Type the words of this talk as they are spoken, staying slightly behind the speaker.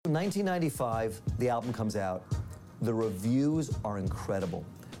1995, the album comes out. The reviews are incredible.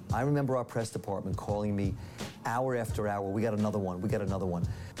 I remember our press department calling me hour after hour, we got another one, we got another one.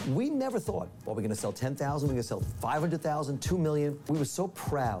 We never thought, well, we're gonna sell 10,000, we're gonna sell 500,000, 2 million. We were so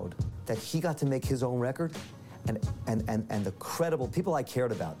proud that he got to make his own record, and the credible people I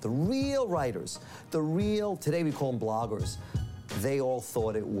cared about, the real writers, today we call them bloggers, they all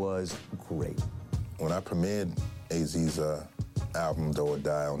thought it was great. When I premiered AZ's album, Do or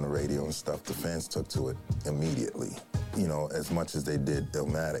Die, on the radio and stuff, the fans took to it immediately. You know, as much as they did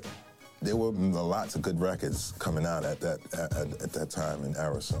Illmatic. There were lots of good records coming out at that time and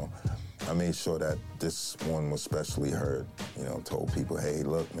era, so I made sure that this one was specially heard. You know, told people, hey,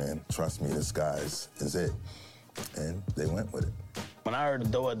 look, man, trust me, this guy is it. And they went with it. When I heard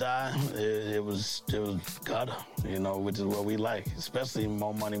Do or Die, it was gutter, you know, which is what we like, especially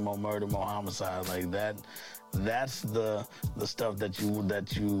More Money, More Murder, More Homicide, like that. That's the stuff that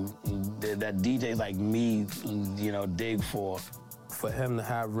DJs like me, you know, dig for. For him to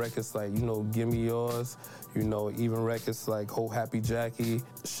have records like, you know, Give Me Yours, you know, even records like Oh Happy Jackie,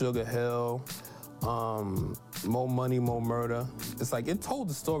 Sugar Hill, More Money, More Murder. It's like it told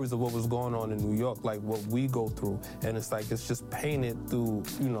the stories of what was going on in New York, like what we go through. And it's like it's just painted through,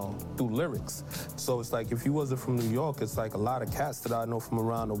 you know, through lyrics. So it's like if he wasn't from New York, it's like a lot of cats that I know from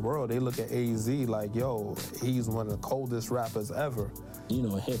around the world, they look at AZ like, yo, he's one of the coldest rappers ever. You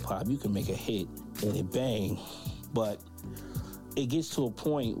know, in hip-hop, you can make a hit and it bang, but it gets to a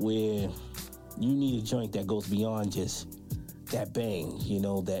point where you need a joint that goes beyond just that bang, you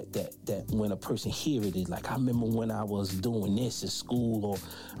know, that when a person hear it, it's like, I remember when I was doing this at school, or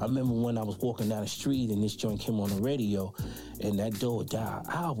I remember when I was walking down the street and this joint came on the radio, and that Do or Die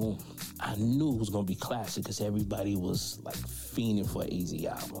album, I knew it was going to be classic because everybody was like fiending for an AZ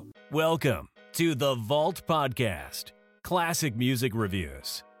album. Welcome to the Vault Podcast, classic music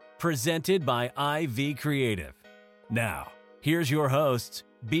reviews, presented by IV Creative. Now, here's your hosts,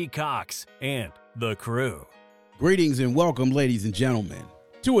 B. Cox and the crew. Greetings and welcome, ladies and gentlemen,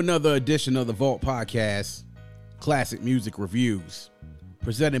 to another edition of the Vault Podcast, Classic Music Reviews,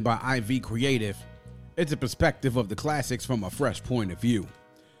 presented by IV Creative. It's a perspective of the classics from a fresh point of view.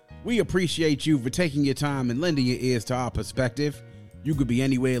 We appreciate you for taking your time and lending your ears to our perspective. You could be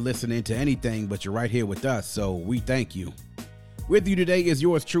anywhere listening to anything, but you're right here with us, so we thank you. With you today is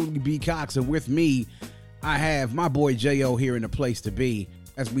yours truly, B. Cox, and with me, I have my boy J.O. here in the place to be.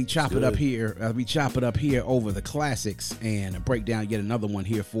 As we chop it up here, over the classics and break down yet another one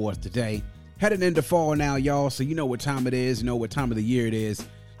here for us today. Heading into fall now, y'all, so you know what time it is, you know what time of the year it is.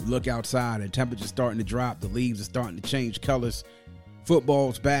 You look outside and temperature's starting to drop, the leaves are starting to change colors.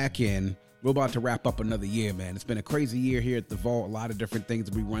 Football's back and we're about to wrap up another year, man. It's been a crazy year here at the Vault, a lot of different things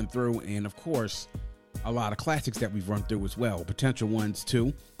that we run through, and of course, a lot of classics that we've run through as well, potential ones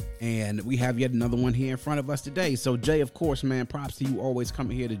too. And we have yet another one here in front of us today. So Jay, of course, man, props to you always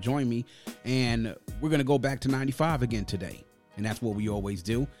coming here to join me. And we're going to go back to 95 again today. And that's what we always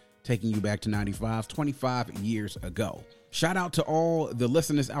do, taking you back to 95, 25 years ago. Shout out to all the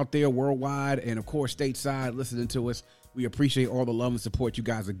listeners out there worldwide and, of course, stateside listening to us. We appreciate all the love and support you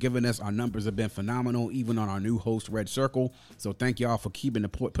guys are giving us. Our numbers have been phenomenal, even on our new host, Red Circle. So thank y'all for keeping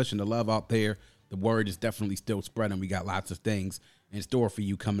pushing the love out there. The word is definitely still spreading. We got lots of things in store for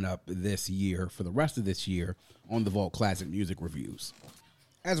you coming up this year, for the rest of this year, on the Vault Classic Music Reviews.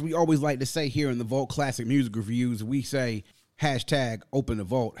 As we always like to say here in the Vault Classic Music Reviews, we say hashtag open the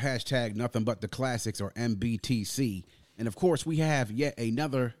vault, hashtag nothing but the classics, or MBTC. And of course, we have yet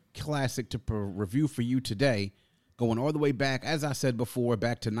another classic to review for you today, going all the way back, as I said before,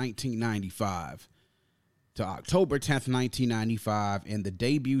 back to 1995, to October 10th, 1995, and the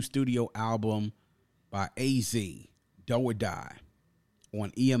debut studio album by AZ, Do or Die,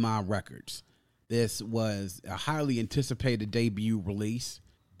 on EMI Records. This was a highly anticipated debut release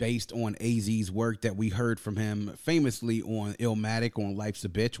based on AZ's work that we heard from him famously on Illmatic, on Life's a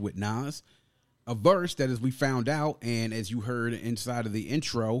Bitch with Nas. A verse that, as we found out, and as you heard inside of the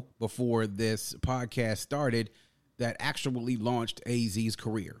intro before this podcast started, that actually launched AZ's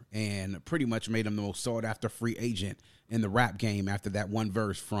career and pretty much made him the most sought-after free agent in the rap game after that one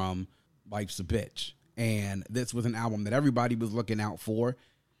verse from Life's a Bitch. And this was an album that everybody was looking out for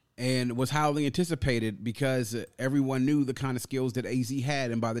and was highly anticipated because everyone knew the kind of skills that AZ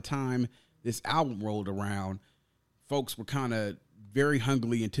had. And by the time this album rolled around, folks were kind of very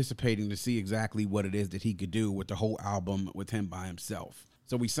hungrily anticipating to see exactly what it is that he could do with the whole album with him by himself.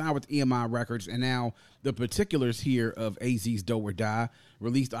 So we signed with EMI Records, and now the particulars here of AZ's Do or Die,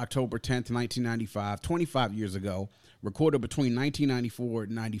 released October 10th, 1995, 25 years ago, recorded between 1994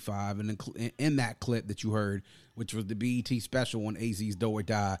 and 95, and in that clip that you heard, which was the BET special on AZ's Do or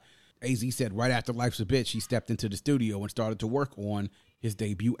Die, AZ said right after Life's a Bitch, he stepped into the studio and started to work on his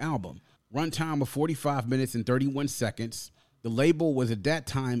debut album. Runtime of 45 minutes and 31 seconds. The label was at that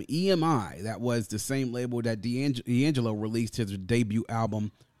time EMI. That was the same label that D'Angelo released his debut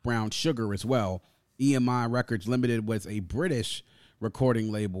album, Brown Sugar, as well. EMI Records Limited was a British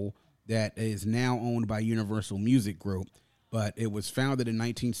recording label that is now owned by Universal Music Group, but it was founded in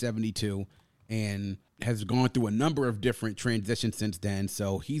 1972 and has gone through a number of different transitions since then.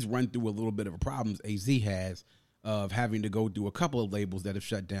 So he's run through a little bit of problems, AZ has, of having to go through a couple of labels that have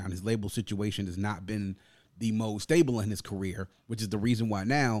shut down. His label situation has not been the most stable in his career, which is the reason why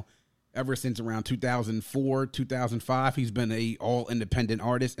now, ever since around 2004, 2005, he's been a all-independent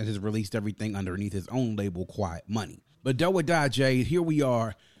artist and has released everything underneath his own label, Quiet Money. But Do or Die, Jay, here we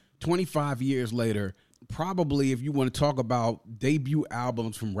are, 25 years later. Probably, if you want to talk about debut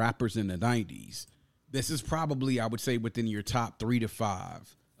albums from rappers in the 90s, this is probably, I would say, within your top 3 to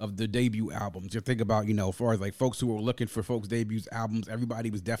 5 of the debut albums. You think about, as far as like folks who were looking for folks' debuts albums,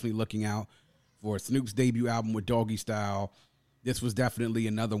 everybody was definitely looking out for Snoop's debut album with Doggy Style. This was definitely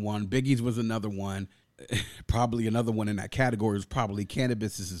another one. Biggie's was another one. Probably another one in that category was probably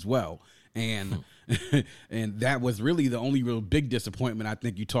Cannabis's as well. And and that was really the only real big disappointment I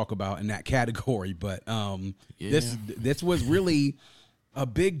think you talk about in that category. But this was really a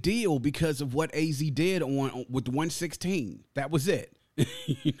big deal because of what AZ did with 116. That was it.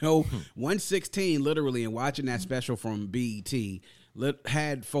 116 literally, and watching that special from BET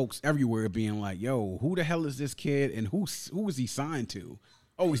had folks everywhere being like, yo, who the hell is this kid and who is he signed to?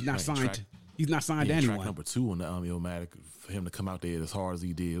 Oh, he's not signed. He's not signed to anyone. Track number 2 on the Illmatic, for him to come out there as hard as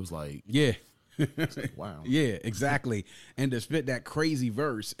he did, it was like, yeah. Wow. Yeah, exactly. And to spit that crazy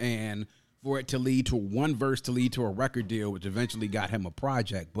verse and for it to lead to one verse to lead to a record deal, which eventually got him a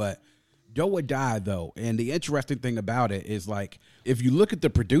project. But Do or Die, though, and the interesting thing about it is, like, if you look at the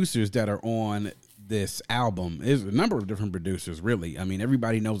producers that are on this album, there's a number of different producers, really. I mean,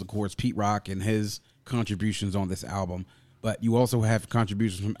 everybody knows, of course, Pete Rock and his contributions on this album, but you also have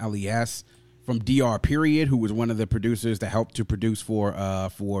contributions from LES, from DR Period, who was one of the producers that helped to produce for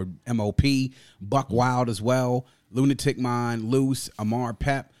MOP, Buck Wild as well, Lunatic Mind, Loose, Amar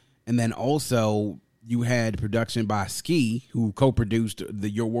Pep, and then also you had production by Ski, who co-produced the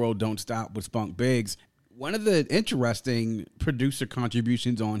Your World Don't Stop with Spunk Biggs. One of the interesting producer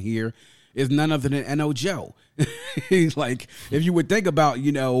contributions on here is none other than N.O. Joe. He's like, if you would think about,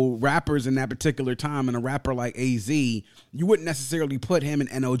 rappers in that particular time and a rapper like AZ, you wouldn't necessarily put him and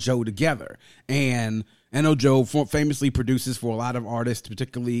N.O. Joe together. And N.O. Joe famously produces for a lot of artists,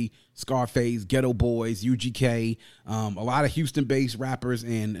 particularly Scarface, Ghetto Boys, UGK, a lot of Houston-based rappers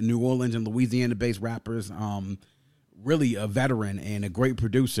and New Orleans and Louisiana-based rappers. Really a veteran and a great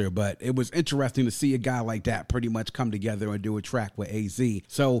producer, but it was interesting to see a guy like that pretty much come together and do a track with AZ.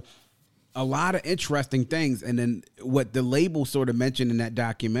 So a lot of interesting things. And then what the label sort of mentioned in that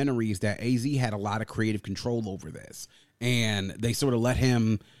documentary is that AZ had a lot of creative control over this. And they sort of let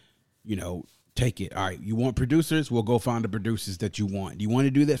him, take it. All right, you want producers? We'll go find the producers that you want. Do you want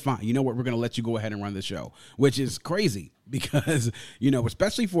to do that? Fine. You know what? We're going to let you go ahead and run the show, which is crazy because,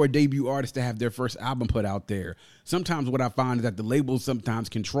 especially for a debut artist to have their first album put out there, sometimes what I find is that the labels sometimes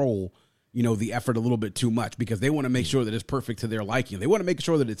control, the effort a little bit too much because they want to make sure that it's perfect to their liking. They want to make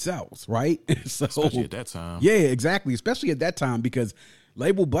sure that it sells, right? So, especially at that time. Yeah, exactly. Especially at that time because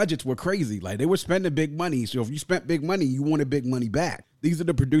label budgets were crazy. Like, they were spending big money. So if you spent big money, you wanted big money back. These are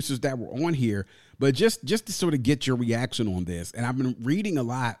the producers that were on here. But just to sort of get your reaction on this, and I've been reading a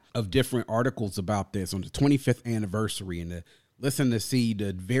lot of different articles about this on the 25th anniversary and to listen to see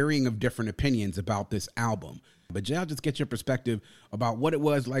the varying of different opinions about this album. But Jay, I'll just get your perspective about what it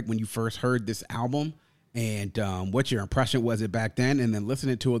was like when you first heard this album and what your impression was it back then, and then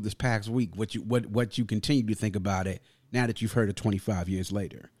listening to it this past week, what you continue to think about it now that you've heard it 25 years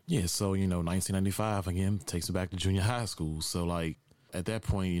later. Yeah, so, 1995, again, takes it back to junior high school. So, like, at that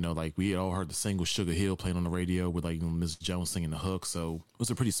point, we had all heard the single Sugar Hill playing on the radio with, like, Miss Jones singing the hook. So it was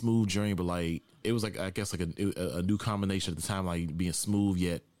a pretty smooth journey, but, like, it was, like, I guess, like a new combination at the time, like, being smooth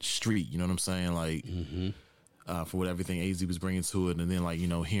yet street, you know what I'm saying? Like, for what everything AZ was bringing to it. And then, like,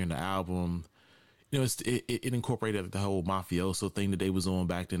 hearing the album, it incorporated the whole mafioso thing that they was on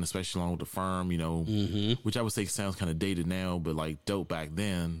back then, especially along with the Firm, which I would say sounds kind of dated now, but, like, dope back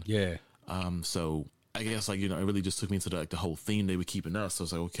then. Yeah. So I guess like, you know, it really just took me into the whole theme they were keeping us. So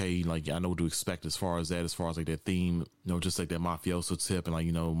it's like, okay, like I know what to expect as far as like that theme, you know, just like that mafioso tip and like,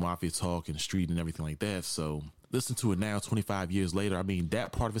 you know, mafia talk and street and everything like that. So listen to it now, 25 years later. I mean,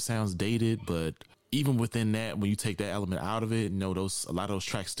 that part of it sounds dated, but even within that, when you take that element out of it, you know, a lot of those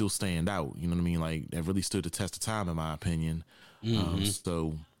tracks still stand out. You know what I mean? Like that really stood the test of time, in my opinion.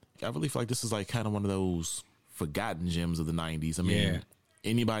 So I really feel like this is like kind of one of those forgotten gems of the 90s. I mean,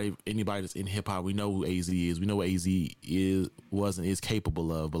 anybody that's in hip hop, we know who AZ is. We know what AZ was and is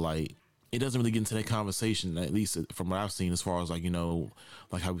capable of, but like it doesn't really get into that conversation, at least from what I've seen, as far as like, you know,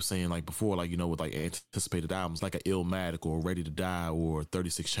 like I was saying like before, like, you know, with like anticipated albums like a Illmatic or Ready to Die or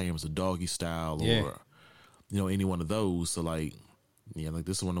 36 Chambers, a Doggy Style, or you know, any one of those. So like, yeah, like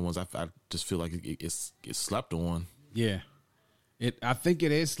this is one of the ones I just feel like it's slept on. Yeah. I think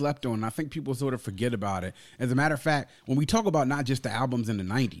it is slept on. I think people sort of forget about it. As a matter of fact, when we talk about not just the albums in the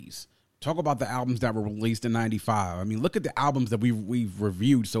 90s, talk about the albums that were released in 95. I mean, look at the albums that we've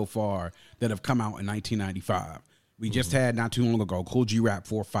reviewed so far that have come out in 1995. We just had not too long ago Cool G Rap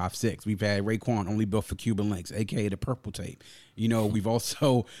 456. We've had Raekwon, Only Built for Cuban Links, aka the Purple Tape. You know, we've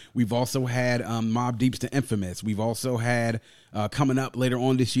also had Mobb Deep's The Infamous. We've also had coming up later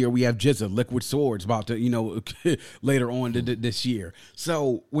on this year, we have GZA, Liquid Swords, about to, you know, later on this year.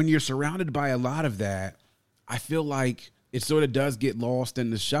 So when you're surrounded by a lot of that, I feel like it sort of does get lost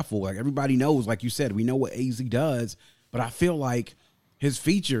in the shuffle. Like everybody knows, like you said, we know what AZ does, but I feel like his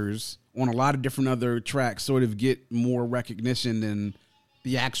features on a lot of different other tracks sort of get more recognition than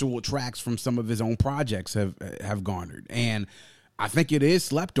the actual tracks from some of his own projects have garnered. And I think it is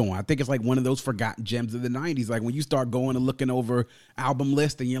slept on. I think it's like one of those forgotten gems of the 90s. Like when you start going and looking over album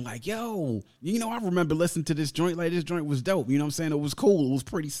lists and you're like, yo, you know, I remember listening to this joint. Like this joint was dope. You know what I'm saying? It was cool. It was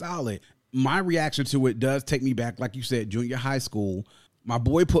pretty solid. My reaction to it does take me back, like you said, junior high school. My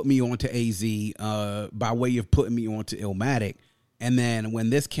boy put me on to AZ by way of putting me on to Illmatic. And then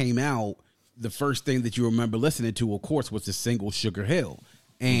when this came out, the first thing that you remember listening to, of course, was the single Sugar Hill.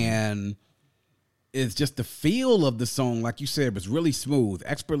 And it's just the feel of the song, like you said, was really smooth,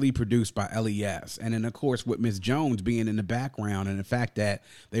 expertly produced by LES. And then, of course, with Miss Jones being in the background and the fact that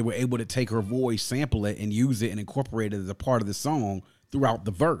they were able to take her voice, sample it, and use it and incorporate it as a part of the song throughout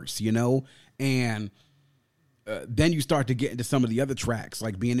the verse, you know? And then you start to get into some of the other tracks,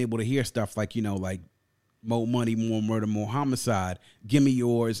 like being able to hear stuff like, you know, like More Money, More Murder, More Homicide, Gimme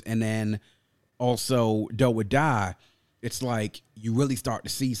Yours, and then also Do or Die. It's like you really start to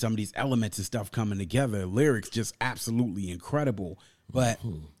see some of these elements and stuff coming together. Lyrics just absolutely incredible. But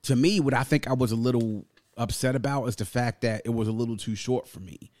to me, what I think I was a little upset about is the fact that it was a little too short for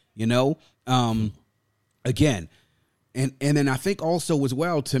me, you know? Again, and then I think also as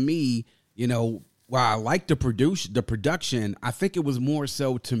well, to me, you know, while I like the production, I think it was more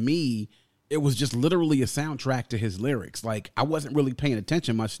so to me, it was just literally a soundtrack to his lyrics. Like, I wasn't really paying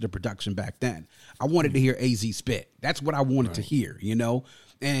attention much to the production back then. I wanted to hear AZ spit. That's what I wanted to hear, you know?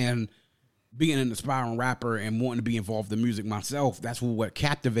 And being an aspiring rapper and wanting to be involved in music myself, that's what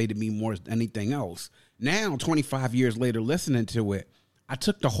captivated me more than anything else. Now, 25 years later, listening to it, I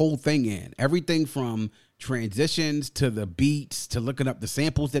took the whole thing in. Everything from transitions to the beats to looking up the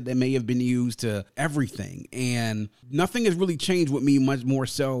samples that they may have been used to everything. And nothing has really changed with me much more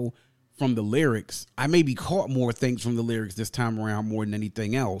so from the lyrics. I maybe caught more things from the lyrics this time around more than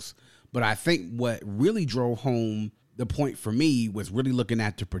anything else. But I think what really drove home the point for me was really looking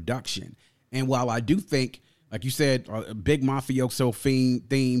at the production. And while I do think, like you said, big mafioso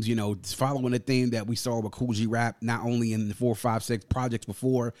themes, you know, following the theme that we saw with Cool G Rap, not only in the 4, 5, 6 projects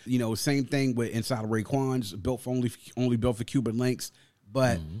before, you know, same thing with inside of Raekwon's only built for Cuban Links.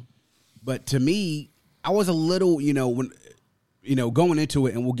 But to me, I was a little, you know, when, you know, going into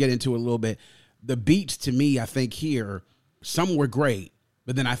it, and we'll get into it a little bit, the beats to me, I think here, some were great,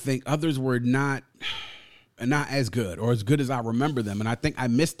 but then I think others were not as good or as good as I remember them. And I think I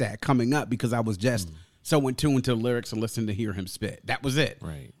missed that coming up because I was just so in tune to the lyrics and listening to hear him spit. That was it.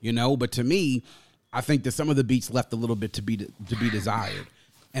 Right. You know, but to me, I think that some of the beats left a little bit to be desired.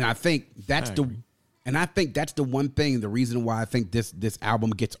 And I think that's the one thing, the reason why I think this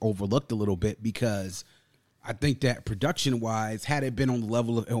album gets overlooked a little bit, because I think that production-wise, had it been on the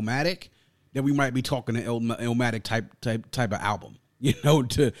level of Illmatic, then we might be talking an Illmatic type of album, you know,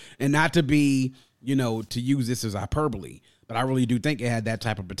 not to be, you know, to use this as hyperbole, but I really do think it had that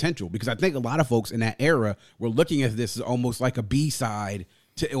type of potential, because I think a lot of folks in that era were looking at this as almost like a B-side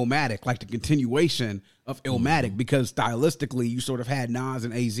to Illmatic, like the continuation of Illmatic, because stylistically you sort of had Nas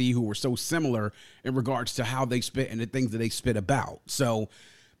and AZ who were so similar in regards to how they spit and the things that they spit about. So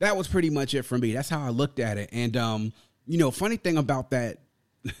that was pretty much it for me. That's how I looked at it. And, you know, funny thing about that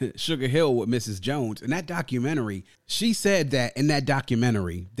Sugar Hill with Mrs. Jones. In that documentary, she said that in that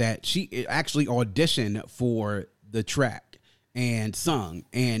documentary that she actually auditioned for the track and sung.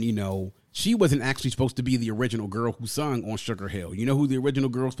 And, you know, she wasn't actually supposed to be the original girl who sung on Sugar Hill. You know who the original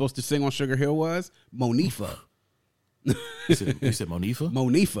girl supposed to sing on Sugar Hill was? Monifa. You said Monifa?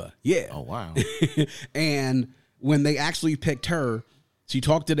 Monifa, yeah. Oh, wow. And when they actually picked her, she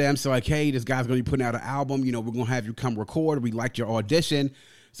talked to them. So like, hey, this guy's going to be putting out an album. You know, we're going to have you come record. We liked your audition.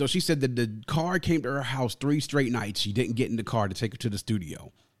 So she said that the car came to her house 3 straight nights. She didn't get in the car to take her to the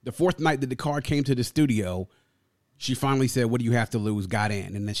studio. The 4th night that the car came to the studio, she finally said, what do you have to lose? Got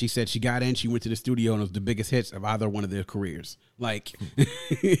in. And then she said she got in. She went to the studio and it was the biggest hits of either one of their careers. Like,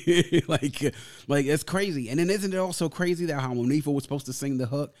 like it's crazy. And then isn't it also crazy that how Monifa was supposed to sing the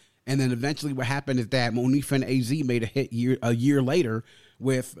hook? And then eventually what happened is that Monifa and AZ made a hit a year later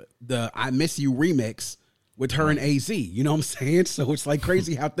with the I Miss You remix with her and AZ. You know what I'm saying? So it's like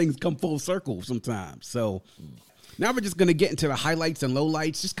crazy how things come full circle sometimes. So now we're just going to get into the highlights and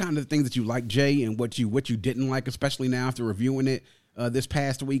lowlights, just kind of the things that you like, Jay, and what you didn't like, especially now after reviewing it this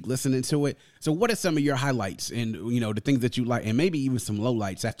past week, listening to it. So what are some of your highlights and, you know, the things that you like, and maybe even some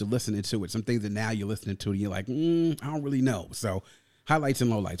lowlights after listening to it, some things that now you're listening to and you're like, I don't really know. So highlights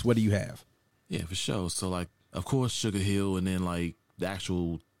and lowlights, what do you have? Yeah, for sure. So, like, of course, Sugar Hill, and then, like, the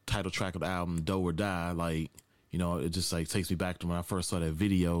actual title track of the album, Do or Die, like, you know, it just, like, takes me back to when I first saw that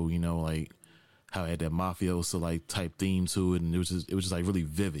video, you know, like, how it had that mafioso, like, type theme to it, and it was just, like, really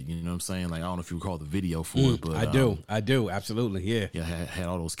vivid, you know what I'm saying? Like, I don't know if you recall the video for it, but... I do, absolutely, yeah. Yeah, had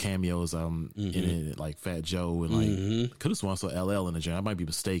all those cameos in it, like Fat Joe, and, like, could have sworn I saw LL in the joint. I might be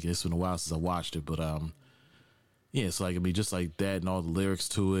mistaken. It's been a while since I watched it, but, yeah, so like I mean, just like that and all the lyrics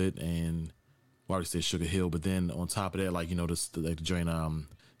to it, and I already said Sugar Hill, but then on top of that, like, you know, the joint,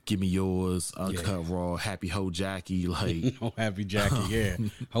 Give Me Yours, Uncut Raw, Happy Ho Jackie, like Ho Happy Jackie, yeah,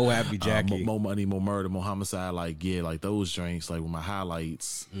 Ho Happy Jackie, More Money, More Murder, More Homicide, like yeah, like those drinks, like with my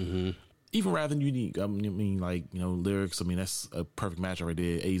highlights. Even rather than unique, I mean, like, you know, lyrics. I mean, that's a perfect match right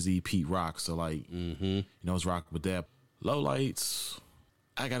there. AZ, Pete Rock, so like, you know, it's rock with that. Lowlights,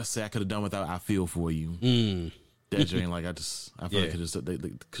 I gotta say, I could have done without I Feel For You. That joint, like I feel like they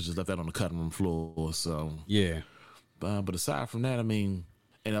could just left that on the cutting room floor. So yeah, but aside from that, I mean,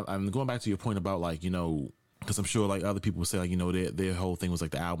 and I'm going back to your point about, like, you know, because I'm sure like other people would say, like, you know, their whole thing was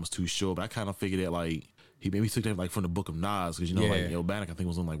like the album's too short, but I kind of figured that like he maybe took that like from the Book of Nas, because, you know, like Illmatic I think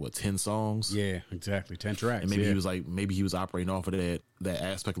was on like what 10 songs. Yeah, exactly, 10 tracks. And maybe he was like he was operating off of that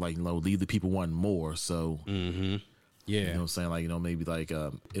aspect, like, you know, leave the people wanting more. So. Yeah. You know what I'm saying? Like, you know, maybe like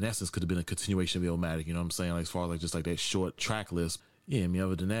in essence could have been a continuation of Illmatic, you know what I'm saying? Like, as far as like just like that short track list. Yeah, I mean,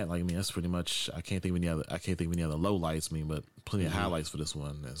 other than that, like, I mean, that's pretty much, I can't think of any other lowlights, I mean, but plenty of highlights for this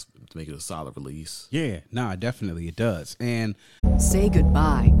one to make it a solid release. Yeah, nah, definitely it does. And say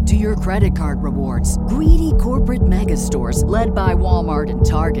goodbye to your credit card rewards. Greedy corporate mega stores, led by Walmart and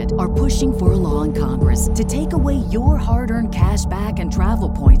Target, are pushing for a law in Congress to take away your hard-earned cash back and travel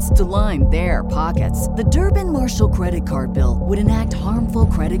points to line their pockets. The Durbin-Marshall credit card bill would enact harmful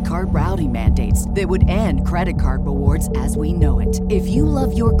credit card routing mandates that would end credit card rewards as we know it. If you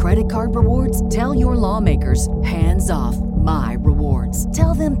love your credit card rewards, tell your lawmakers, hands off my rewards.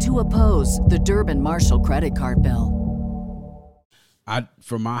 Tell them to oppose the Durbin-Marshall credit card bill.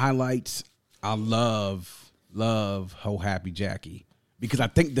 For my highlights, I love Ho Happy Jackie, because I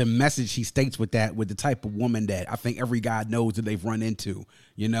think the message he states with that, with the type of woman that I think every guy knows that they've run into,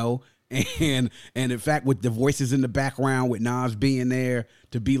 you know, and in fact, with the voices in the background, with Nas being there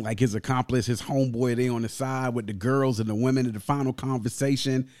to be like his accomplice, his homeboy there on the side with the girls and the women in the final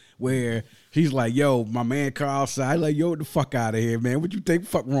conversation where he's like, yo, my man Carl outside, like, yo, get the fuck out of here, man. What you think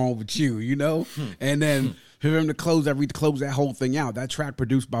fuck wrong with you, you know? And then for him to close that whole thing out, that track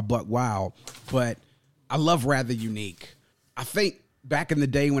produced by Buck Wild. But I love Rather Unique. I think back in the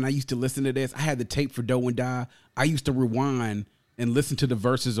day when I used to listen to this, I had the tape for Do and Die. I used to rewind and listen to the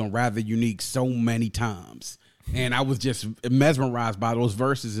verses on Rather Unique so many times. And I was just mesmerized by those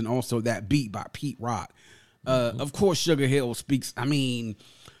verses and also that beat by Pete Rock. Of course, Sugar Hill speaks. I mean,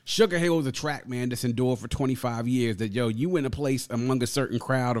 Sugar Hill is a track, man, that's endured for 25 years. That, yo, you in a place among a certain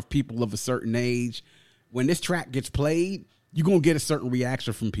crowd of people of a certain age. When this track gets played, you're going to get a certain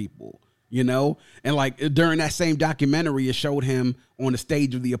reaction from people, you know? And like during that same documentary, it showed him on the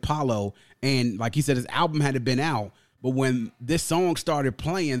stage of the Apollo. And like he said, his album hadn't been out. But when this song started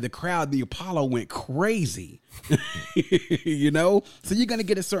playing, the crowd in the Apollo went crazy, you know? So you're going to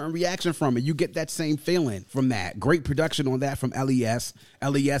get a certain reaction from it. You get that same feeling from that. Great production on that from LES.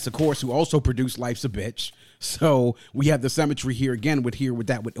 LES, of course, who also produced Life's a Bitch. So we have the symmetry here again with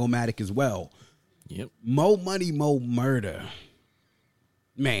Illmatic as well. Yep. Mo Money, Mo Murder.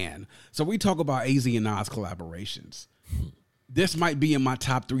 Man, so we talk about AZ and Nas collaborations. This might be in my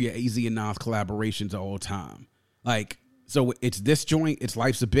top 3 of AZ and Nas collaborations of all time. Like, so it's this joint, it's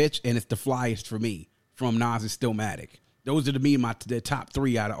Life's a Bitch, and it's The Flyest for me from Nas is Stillmatic. Those are to me the top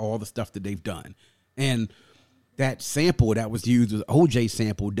 3 out of all the stuff that they've done. And that sample that was used was OJ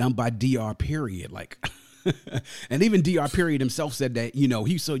sample done by DR Period. Like, and even DR Period himself said that, you know,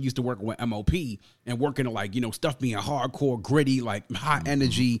 he's so used to working with MOP and working to, like, you know, stuff being hardcore, gritty, like high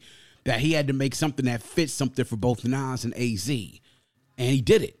energy, that he had to make something that fits something for both Nas and AZ. And he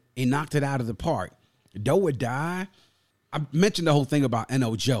did it. He knocked it out of the park. Do or Die. I mentioned the whole thing about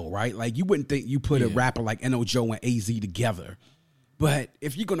N.O. Joe, right? Like, you wouldn't think you put a rapper like N.O. Joe and AZ together. But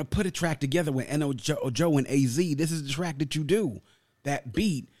if you're going to put a track together with N.O. Joe and AZ, this is the track that you do. That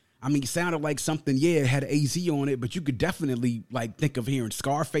beat, I mean, it sounded like something, it had AZ on it, but you could definitely, like, think of hearing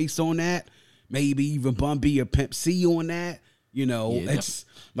Scarface on that, maybe even Bun B or Pimp C on that. You know, it's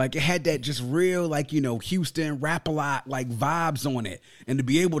like it had that just real, like, you know, Houston Rap-A-Lot, like, vibes on it. And to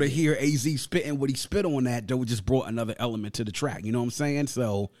be able to hear AZ spitting what he spit on that, though, just brought another element to the track. You know what I'm saying?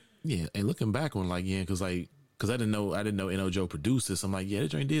 So, yeah, and looking back on, like, because I didn't know N.O. Joe produced this. I'm like, that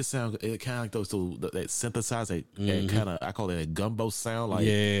joint did sound it kind of like those that synthesized that kind of, I call it a gumbo sound, like,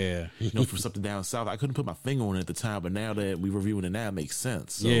 you know, from something down south. I couldn't put my finger on it at the time, but now that we're reviewing it now, it makes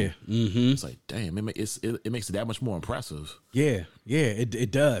sense. So it's like, damn, it makes it that much more impressive. Yeah,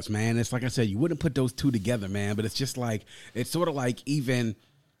 it does, man. It's like I said, you wouldn't put those two together, man. But it's just like, it's sort of like even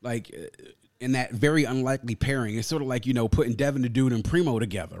like. In that very unlikely pairing, it's sort of like, you know, putting Devin the Dude and Primo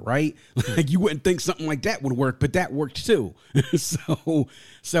together, right? Like, you wouldn't think something like that would work, but that worked too. so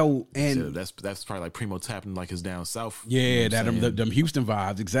that's probably like Primo tapping like his down south. Yeah, them Houston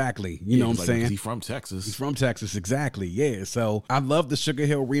vibes, exactly. You know what I'm saying? He's from Texas. He's from Texas, exactly. Yeah. So I love the Sugar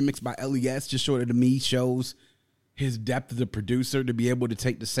Hill remix by LES. Just sort of to me shows his depth as a producer to be able to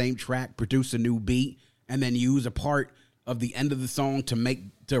take the same track, produce a new beat, and then use a part of the end of the song to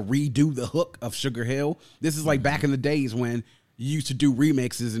redo the hook of Sugar Hill. This is like back in the days when you used to do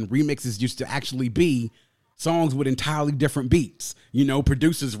remixes, and remixes used to actually be songs with entirely different beats. You know,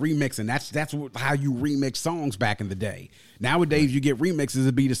 producers remixing. That's how you remix songs back in the day. Nowadays, you get remixes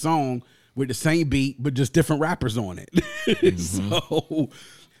to be the song with the same beat, but just different rappers on it. So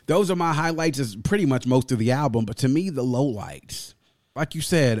those are my highlights. Is pretty much most of the album. But to me, the lowlights, like you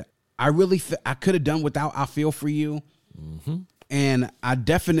said, I could have done without I Feel For You. And I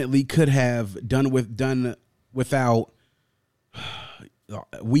definitely could have done without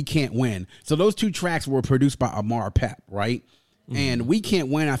We Can't Win. So those two tracks were produced by Amar Pep, right? And We Can't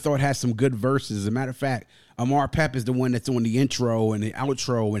Win, I thought, has some good verses. As a matter of fact, Amar Pep is the one that's on the intro and the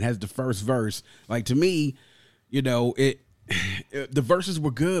outro and has the first verse. Like, to me, you know, the verses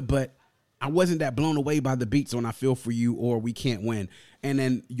were good, but I wasn't that blown away by the beats on I Feel For You or We Can't Win. And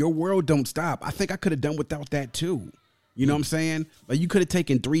then Your World Don't Stop, I think I could have done without that too. You know what I'm saying? Like, you could have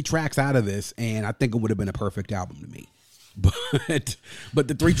taken 3 tracks out of this, and I think it would have been a perfect album to me. But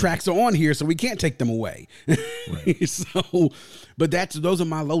the 3 tracks are on here, so we can't take them away. Right. But those are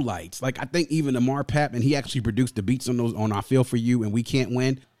my lowlights. Like, I think even Amar Pep, and he actually produced the beats on I Feel For You and We Can't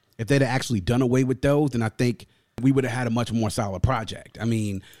Win. If they'd have actually done away with those, then I think we would have had a much more solid project. I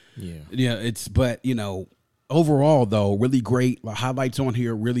mean, but you know, overall though, really great. The highlights on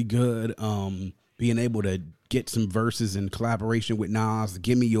here, really good. Being able to get some verses in collaboration with Nas.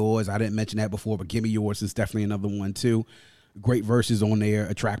 Give Me Yours. I didn't mention that before, but Give Me Yours is definitely another one too. Great verses on there.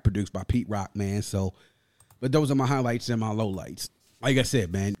 A track produced by Pete Rock, man. So, but those are my highlights and my lowlights. Like I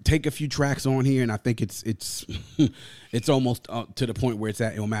said, man, take a few tracks on here, and I think it's it's almost to the point where it's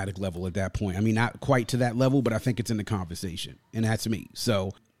at Illmatic level at that point. I mean, not quite to that level, but I think it's in the conversation, and that's me.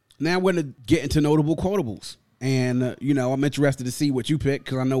 So now we're going to get into notable quotables. And, you know, I'm interested to see what you pick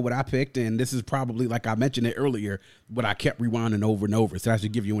because I know what I picked. And this is probably, like I mentioned it earlier, what I kept rewinding over and over. So I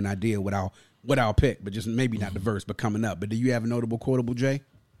should give you an idea what I'll pick, but just maybe not the verse, but coming up. But do you have a notable quotable, Jay?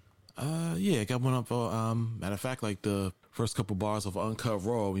 Yeah, I got one up for, matter of fact, like the first couple bars of Uncut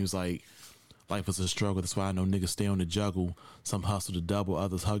Raw. He was like, life is a struggle. That's why I know niggas stay on the juggle. Some hustle to double,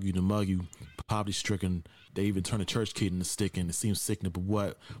 others hug you to mug you. Poverty stricken. They even turn a church kid into sticking. It seems sickening,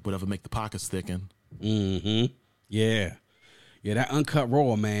 but whatever make the pockets thicken. Yeah, that Uncut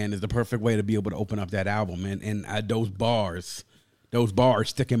Raw, man, is the perfect way to be able to open up that album, and those bars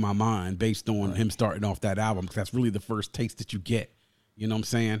stick in my mind based on him starting off that album because that's really the first taste that you get. You know what I'm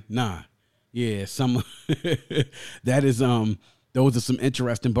saying? Some that is those are some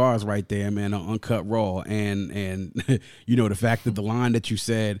interesting bars right there, man, on Uncut Raw, and you know the fact that the line that you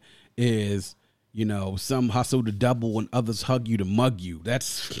said is, You know, some hustle to double and others hug you to mug you.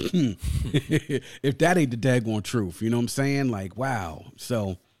 That's, if that ain't the daggone truth, you know what I'm saying? Like, wow.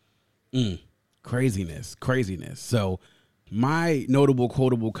 So, craziness. So, my notable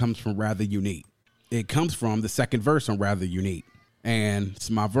quotable comes from Rather Unique. It comes from the second verse on Rather Unique. And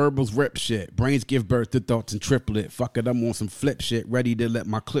it's my verbals rip shit. Brains give birth to thoughts and triplet. Fuck it, I'm on some flip shit. Ready to let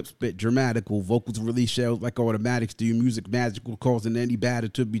my clip spit dramatical. Vocals release shells like automatics. Do your music magical, causing any batter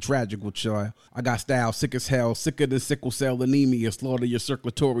to be tragical, child. I got style sick as hell. Sicker than sickle cell anemia. Slaughter your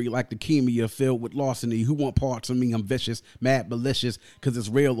circulatory like leukemia. Filled with larceny. Who want parts of me? I'm vicious, mad, malicious. Cause it's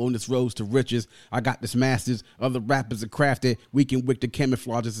real on this road to riches. I got this masters. Other rappers are crafted. Weak and wicked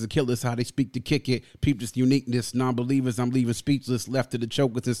camouflages as killers. How they speak to kick it. Peep this uniqueness. Non-believers, I'm leaving speechless. Left to the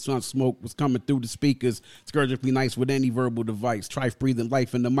chokers, his sun smoke was coming through the speakers. Scourgically nice with any verbal device. Trife breathing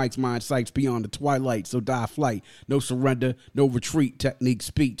life in the mic's mind sights beyond the twilight. So die flight. No surrender, no retreat. Technique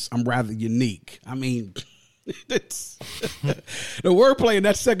speech. I'm rather unique. I mean, it's the wordplay in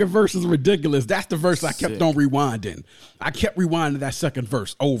that second verse is ridiculous. That's the verse I kept on rewinding. I kept rewinding that second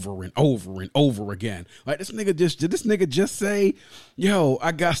verse over and over and over again. Like, did this nigga just say, yo,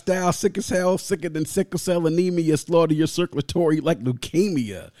 I got style sick as hell, sicker than sickle cell anemia, slaughter your circulatory like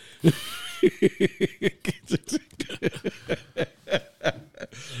leukemia.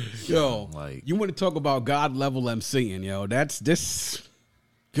 Yo, like, you want to talk about God level MCing, yo, that's this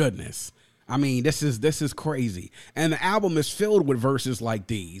goodness. I mean, this is crazy. And the album is filled with verses like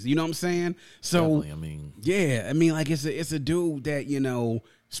these. You know what I'm saying? So, like it's a dude that, you know,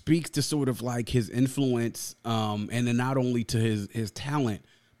 speaks to sort of like his influence, and then not only to his talent,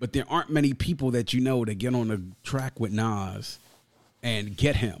 but there aren't many people that you know that get on a track with Nas and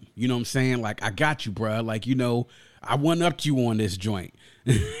get him. You know what I'm saying? Like, I got you, bruh. Like, you know, I one-upped you on this joint.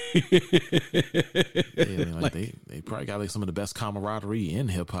 Yeah, I mean, like they probably got like some of the best camaraderie in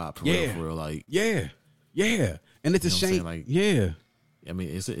hip hop for real. Like, yeah, and it's a shame. Like, yeah, I mean,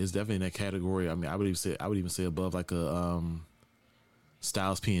 it's definitely in that category. I mean, I would even say above like a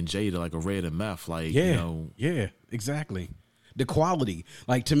Styles P and J to like a Red and Meth. Like, you know, exactly. The quality,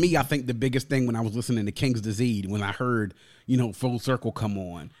 like, to me, I think the biggest thing when I was listening to King's Disease, when I heard, you know, Full Circle come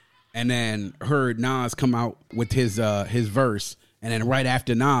on, and then heard Nas come out with his verse. And then right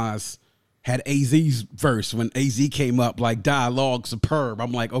after Nas had AZ's verse, when AZ came up, like, dialogue superb.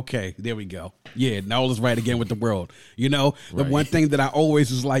 I'm like, okay, there we go. Yeah, now all is right again with the world. You know, the one thing that I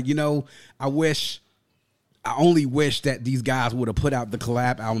always was like, you know, I only wish that these guys would have put out the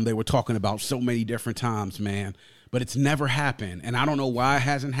collab album they were talking about so many different times, man. But it's never happened. And I don't know why it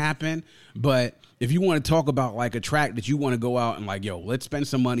hasn't happened. But if you want to talk about like a track that you want to go out and like, yo, let's spend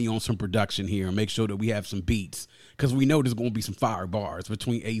some money on some production here and make sure that we have some beats. Because we know there's going to be some fire bars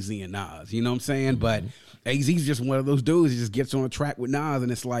between AZ and Nas. You know what I'm saying? But AZ's just one of those dudes. He just gets on a track with Nas. And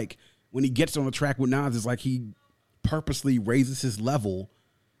it's like, when he gets on a track with Nas, it's like he purposely raises his level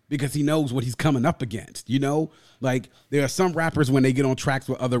because he knows what he's coming up against, you know? Like, there are some rappers, when they get on tracks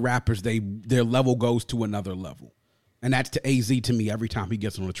with other rappers, their level goes to another level. And that's to AZ to me every time he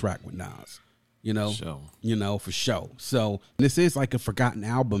gets on a track with Nas, you know? You know, for sure. So this is like a forgotten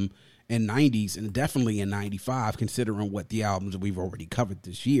album in 90s and definitely in 95, considering what the albums that we've already covered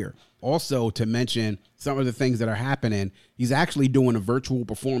this year. Also, to mention some of the things that are happening, he's actually doing a virtual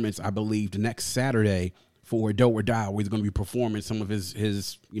performance, I believe, the next Saturday for Do or Die, where he's going to be performing some of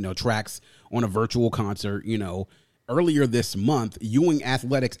his you know, tracks on a virtual concert, you know. Earlier this month, Ewing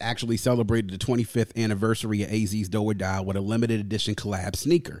Athletics actually celebrated the 25th anniversary of AZ's Do or Die with a limited edition collab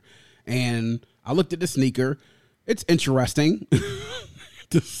sneaker. And I looked at the sneaker. It's interesting,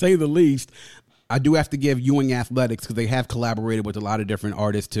 to say the least. I do have to give Ewing Athletics, because they have collaborated with a lot of different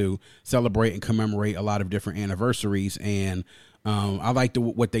artists to celebrate and commemorate a lot of different anniversaries. And I like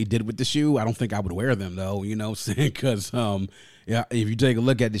what they did with the shoe. I don't think I would wear them, though, you know, because if you take a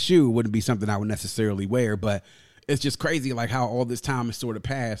look at the shoe, it wouldn't be something I would necessarily wear. But it's just crazy, like, how all this time has sort of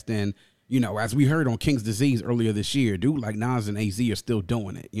passed. And, you know, as we heard on King's Disease earlier this year, dude like Nas and AZ are still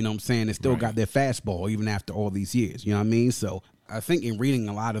doing it. You know what I'm saying? They still got their fastball even after all these years. You know what I mean? So I think in reading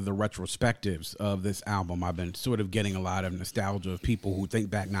a lot of the retrospectives of this album, I've been sort of getting a lot of nostalgia of people who think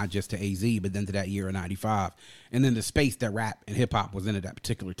back not just to AZ, but then to that year of 95. And then the space that rap and hip hop was in at that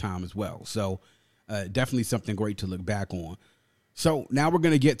particular time as well. So definitely something great to look back on. So now we're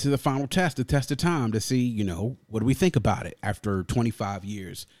going to get to the final test, the test of time, to see, you know, what do we think about it after 25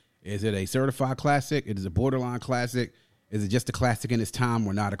 years? Is it a certified classic? Is it a borderline classic? Is it just a classic in its time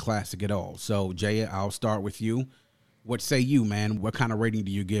or not a classic at all? So, Jaya, I'll start with you. What say you, man? What kind of rating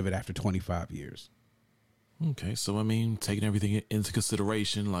do you give it after 25 years? Okay, so, I mean, taking everything into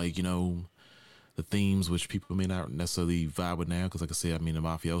consideration, like, you know, the themes, which people may not necessarily vibe with now, because, like I said, I mean, the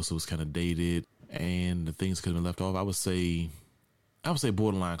Mafioso was kind of dated. and the things could have been left off, I would say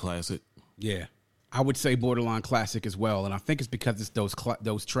borderline classic. Yeah, I would say borderline classic as well, and I think it's because it's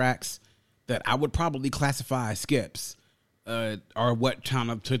those tracks that I would probably classify as skips are what kind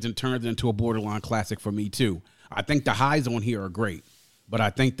of turns into a borderline classic for me too. I think the highs on here are great, but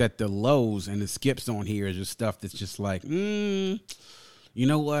I think that the lows and the skips on here is just stuff that's just like, you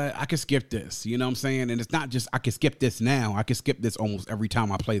know what? I could skip this. You know what I'm saying? And it's not just I could skip this now. I could skip this almost every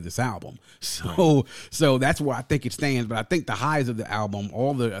time I play this album. So that's where I think it stands. But I think the highs of the album,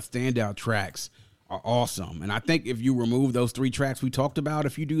 all the standout tracks are awesome. And I think if you remove those 3 tracks we talked about,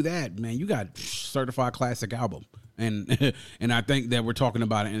 if you do that, man, you got certified classic album. And I think that we're talking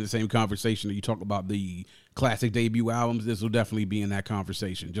about it in the same conversation that you talk about the classic debut albums. This will definitely be in that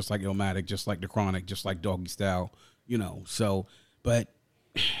conversation, just like Illmatic, just like The Chronic, just like Doggy Style, you know. So, but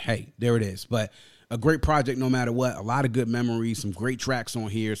hey, there it is. But a great project no matter what. A lot of good memories, some great tracks on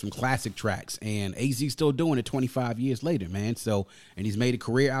here, some classic tracks. And AZ's still doing it 25 years later, man. So, and he's made a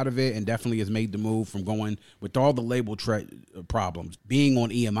career out of it and definitely has made the move from going with all the label problems, being on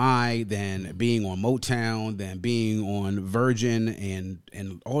EMI, then being on Motown, then being on Virgin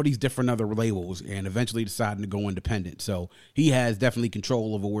and all these different other labels, and eventually deciding to go independent. So he has definitely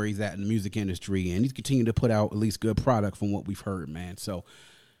control over where he's at in the music industry, and he's continuing to put out at least good product from what we've heard, man. So,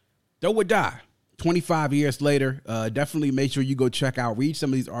 Doe or Die. 25 years later, definitely make sure you go read some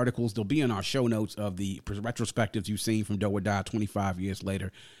of these articles. They'll be in our show notes of the retrospectives you've seen from Doe or Die 25 years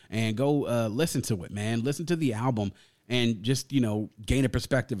later. And go listen to it, man. Listen to the album and just, you know, gain a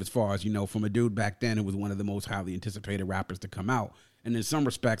perspective as far as, you know, from a dude back then who was one of the most highly anticipated rappers to come out. And in some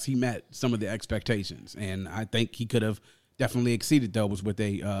respects, he met some of the expectations. And I think he could have definitely exceeded those with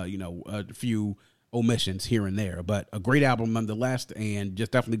a few omissions here and there. But a great album nonetheless, and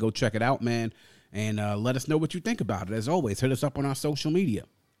just definitely go check it out, man. And let us know what you think about it. As always, hit us up on our social media.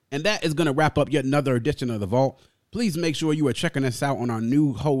 And that is going to wrap up yet another edition of The Vault. Please make sure you are checking us out on our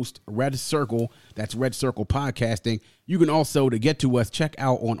new host, Red Circle. That's Red Circle Podcasting. You can also, to get to us, check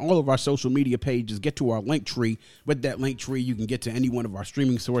out on all of our social media pages, get to our link tree. With that link tree, you can get to any one of our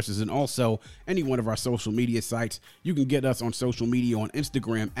streaming sources and also any one of our social media sites. You can get us on social media on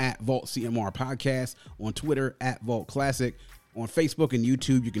Instagram at VaultCMR Podcast, on Twitter at Vault Classic. On Facebook and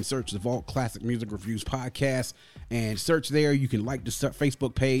YouTube, you can search the Vault Classic Music Reviews Podcast and search there. You can like the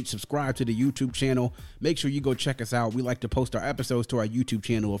Facebook page, subscribe to the YouTube channel. Make sure you go check us out. We like to post our episodes to our YouTube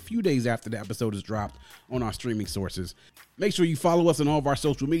channel a few days after the episode is dropped on our streaming sources. Make sure you follow us on all of our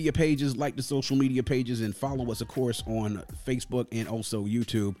social media pages, like the social media pages, and follow us, of course, on Facebook and also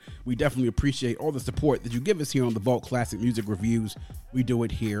YouTube. We definitely appreciate all the support that you give us here on the Vault Classic Music Reviews. We do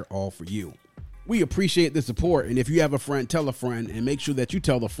it here all for you. We appreciate the support, and if you have a friend, tell a friend, and make sure that you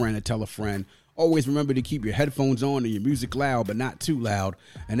tell a friend and tell a friend. Always remember to keep your headphones on and your music loud, but not too loud.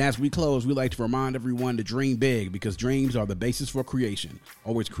 And as we close, we like to remind everyone to dream big, because dreams are the basis for creation.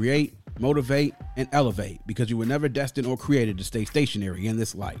 Always create, motivate, and elevate, because you were never destined or created to stay stationary in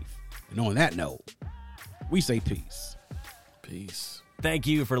this life. And on that note, we say peace. Peace. Thank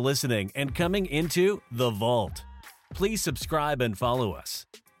you for listening and coming into The Vault. Please subscribe and follow us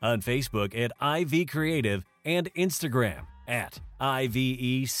on Facebook at IV Creative and Instagram at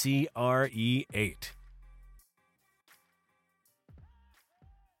IVECRE8.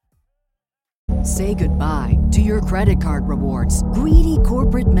 Say goodbye to your credit card rewards. Greedy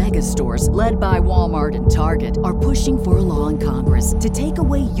corporate mega stores, led by Walmart and Target, are pushing for a law in Congress to take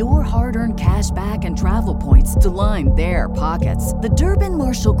away your hard-earned cash back and travel points to line their pockets. The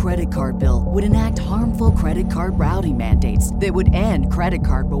Durbin-Marshall credit card bill would enact harmful credit card routing mandates that would end credit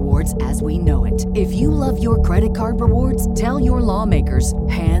card rewards as we know it. If you love your credit card rewards, tell your lawmakers,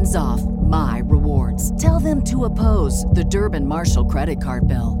 hands off my rewards. Tell them to oppose the Durbin-Marshall credit card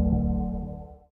bill.